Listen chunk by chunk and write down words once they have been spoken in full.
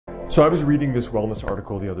So I was reading this wellness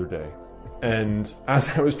article the other day, and as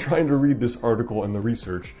I was trying to read this article and the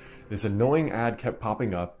research, this annoying ad kept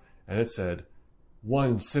popping up, and it said,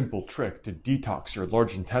 "One simple trick to detox your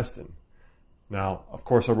large intestine." Now, of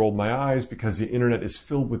course, I rolled my eyes because the internet is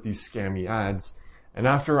filled with these scammy ads, and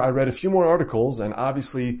after I read a few more articles, and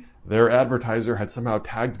obviously their advertiser had somehow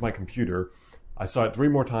tagged my computer, I saw it 3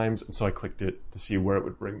 more times, and so I clicked it to see where it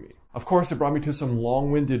would bring me. Of course, it brought me to some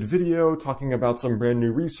long-winded video talking about some brand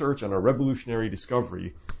new research and a revolutionary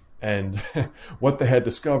discovery. And what they had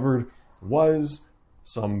discovered was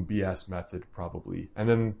some BS method, probably, and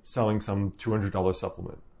then selling some $200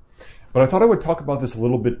 supplement. But I thought I would talk about this a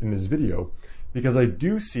little bit in this video because I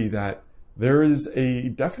do see that there is a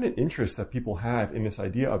definite interest that people have in this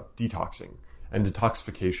idea of detoxing and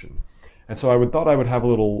detoxification. And so I thought I would have a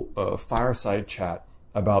little fireside chat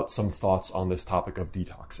about some thoughts on this topic of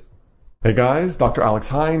detoxing. Hey guys, Dr. Alex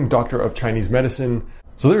Hein, doctor of Chinese medicine.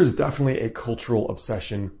 So there's definitely a cultural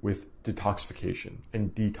obsession with detoxification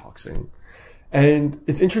and detoxing. And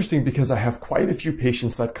it's interesting because I have quite a few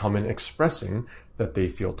patients that come in expressing that they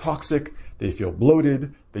feel toxic, they feel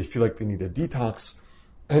bloated, they feel like they need a detox.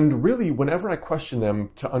 And really, whenever I question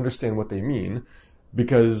them to understand what they mean,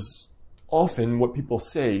 because often what people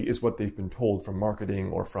say is what they've been told from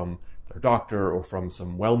marketing or from their doctor or from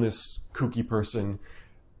some wellness kooky person.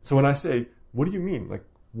 So when I say, what do you mean? Like,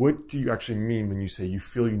 what do you actually mean when you say you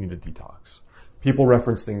feel you need a detox? People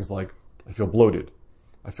reference things like, I feel bloated,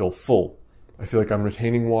 I feel full, I feel like I'm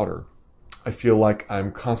retaining water, I feel like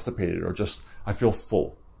I'm constipated, or just, I feel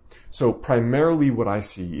full. So primarily what I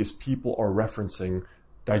see is people are referencing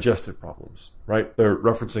digestive problems, right? They're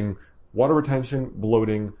referencing water retention,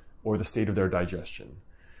 bloating, or the state of their digestion.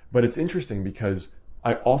 But it's interesting because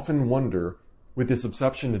I often wonder, with this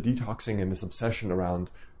obsession to detoxing and this obsession around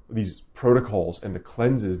these protocols and the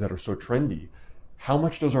cleanses that are so trendy, how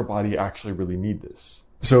much does our body actually really need this?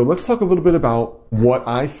 So let's talk a little bit about what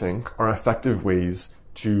I think are effective ways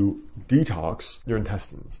to detox your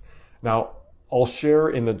intestines. Now, I'll share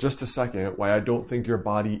in just a second why I don't think your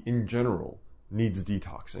body in general needs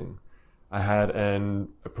detoxing. I had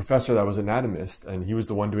a professor that was an anatomist, and he was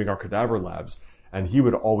the one doing our cadaver labs, and he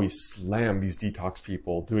would always slam these detox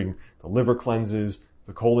people doing the liver cleanses,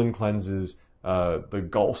 the colon cleanses, the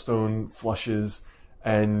gallstone flushes,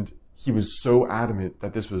 and he was so adamant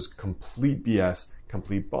that this was complete BS,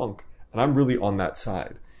 complete bunk, and I'm really on that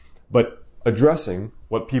side. But addressing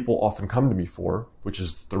what people often come to me for, which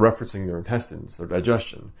is the referencing their intestines, their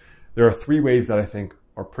digestion, there are 3 ways that I think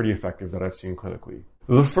are pretty effective that I've seen clinically.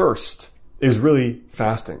 The first is really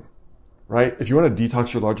fasting, right? If you want to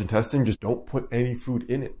detox your large intestine, just don't put any food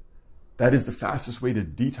in it. That is the fastest way to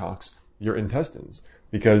detox your intestines,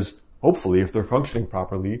 because hopefully if they're functioning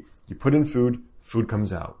properly, you put in food, food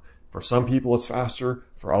comes out. For some people it's faster,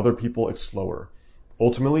 for other people it's slower.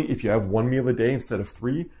 Ultimately, if you have 1 meal a day instead of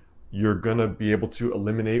 3, you're gonna be able to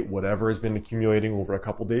eliminate whatever has been accumulating over a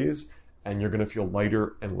couple days, and you're gonna feel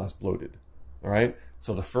lighter and less bloated, all right?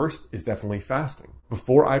 So the first is definitely fasting.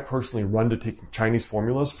 Before I personally run to take Chinese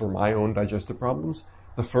formulas for my own digestive problems,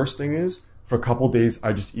 the first thing is, for a couple days,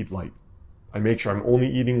 I just eat light. I make sure I'm only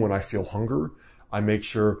eating when I feel hunger. I make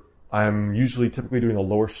sure I'm typically doing a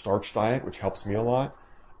lower starch diet, which helps me a lot.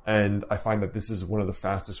 And I find that this is one of the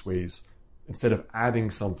fastest ways, instead of adding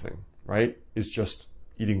something, right, is just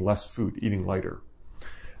eating less food, eating lighter.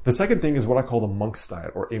 The second thing is what I call the monk's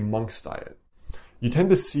diet, or a monk's diet. You tend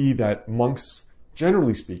to see that monks,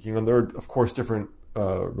 generally speaking, and there are, of course, different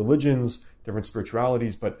religions, different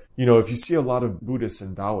spiritualities, but, if you see a lot of Buddhists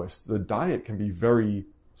and Taoists, the diet can be very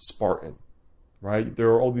Spartan, right? There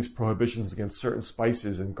are all these prohibitions against certain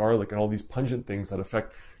spices and garlic and all these pungent things that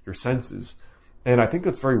affect your senses. And I think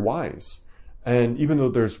that's very wise. And even though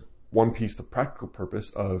there's one piece, the practical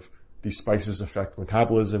purpose of these spices affect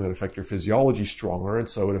metabolism and affect your physiology stronger, and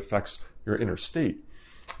so it affects your inner state.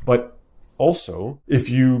 But also, if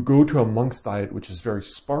you go to a monk's diet, which is very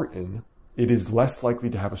Spartan, it is less likely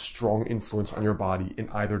to have a strong influence on your body in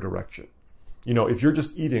either direction. If you're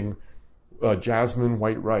just eating jasmine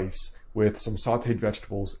white rice with some sauteed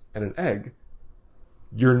vegetables and an egg,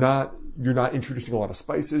 you're not introducing a lot of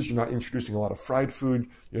spices, you're not introducing a lot of fried food,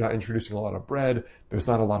 you're not introducing a lot of bread, there's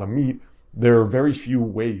not a lot of meat. There are very few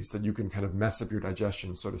ways that you can kind of mess up your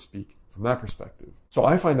digestion, so to speak, from that perspective. So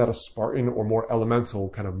I find that a Spartan or more elemental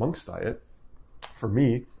kind of monk's diet, for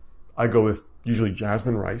me, I go with usually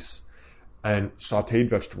jasmine rice and sauteed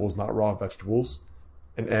vegetables, not raw vegetables,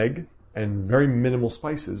 an egg, and very minimal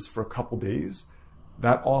spices for a couple days.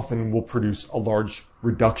 That often will produce a large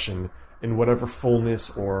reduction in whatever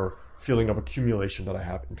fullness or feeling of accumulation that I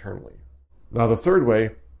have internally. Now, the third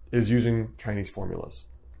way is using Chinese formulas.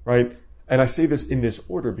 right? And I say this in this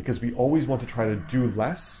order because we always want to try to do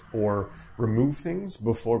less or remove things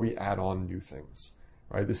before we add on new things,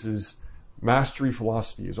 right? This is mastery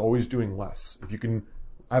philosophy, is always doing less. If you can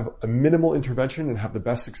have a minimal intervention and have the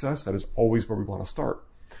best success, that is always where we want to start.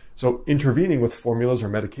 So intervening with formulas or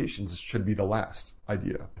medications should be the last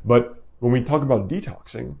idea. But when we talk about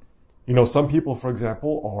detoxing, some people, for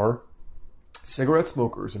example, are cigarette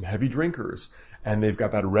smokers and heavy drinkers, and they've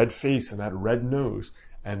got that red face and that red nose,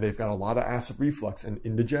 and they've got a lot of acid reflux and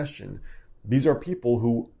indigestion. These are people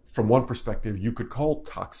who, from one perspective, you could call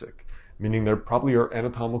toxic, meaning there probably are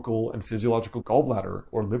anatomical and physiological gallbladder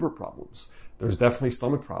or liver problems. There's definitely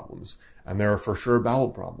stomach problems, and there are for sure bowel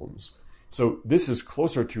problems. So this is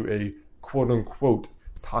closer to a quote-unquote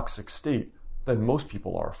toxic state than most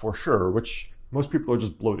people are, for sure, which most people are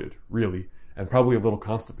just bloated, really, and probably a little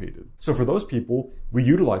constipated. So for those people, we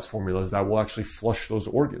utilize formulas that will actually flush those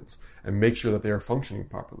organs and make sure that they are functioning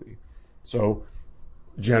properly. So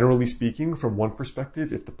generally speaking, from one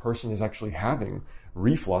perspective, if the person is actually having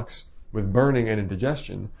reflux with burning and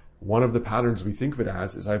indigestion, one of the patterns we think of it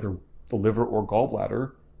as is either the liver or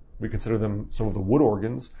gallbladder. We consider them some of the wood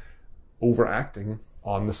organs overacting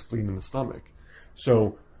on the spleen and the stomach.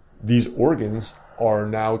 So these organs are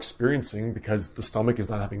now experiencing, because the stomach is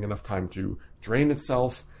not having enough time to drain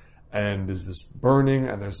itself, and there's this burning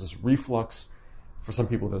and there's this reflux. For some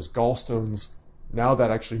people, there's gallstones. Now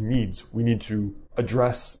that actually we need to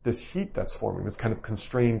address this heat that's forming, this kind of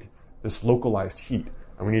constrained, this localized heat,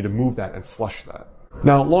 and we need to move that and flush that.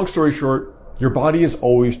 Now, long story short, your body is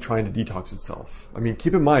always trying to detox itself. I mean,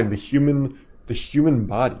 keep in mind, the human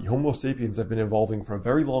body, Homo sapiens, have been evolving for a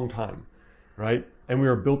very long time, right? And we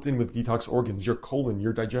are built in with detox organs. Your colon,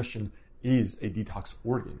 your digestion is a detox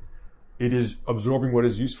organ. It is absorbing what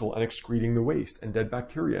is useful and excreting the waste and dead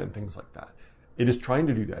bacteria and things like that. It is trying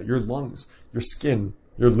to do that. Your lungs, your skin,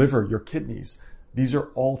 your liver, your kidneys, these are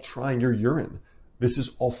all trying, your urine. This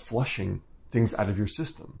is all flushing things out of your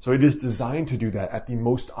system. So it is designed to do that at the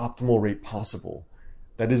most optimal rate possible.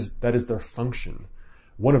 That is their function,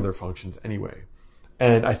 one of their functions anyway.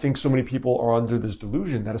 And I think so many people are under this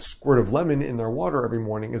delusion that a squirt of lemon in their water every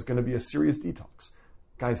morning is going to be a serious detox.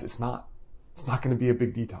 Guys, it's not. It's not going to be a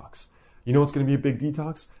big detox. You know what's going to be a big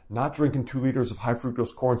detox? Not drinking 2 liters of high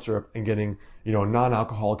fructose corn syrup and getting,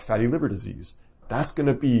 non-alcoholic fatty liver disease. That's going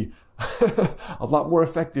to be a lot more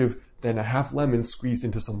effective than a half lemon squeezed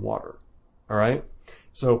into some water. All right?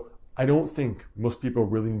 So I don't think most people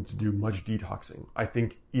really need to do much detoxing. I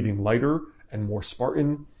think eating lighter and more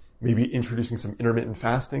Spartan, maybe introducing some intermittent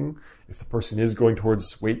fasting, if the person is going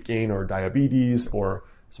towards weight gain or diabetes or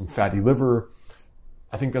some fatty liver,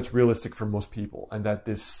 I think that's realistic for most people. And that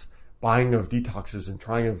this buying of detoxes and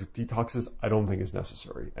trying of detoxes, I don't think is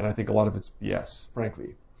necessary. And I think a lot of it's BS,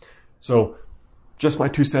 frankly. So just my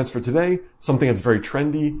 2 cents for today, something that's very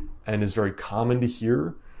trendy and is very common to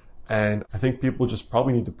hear. And I think people just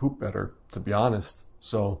probably need to poop better, to be honest.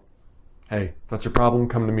 So, hey, if that's your problem,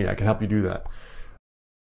 come to me. I can help you do that.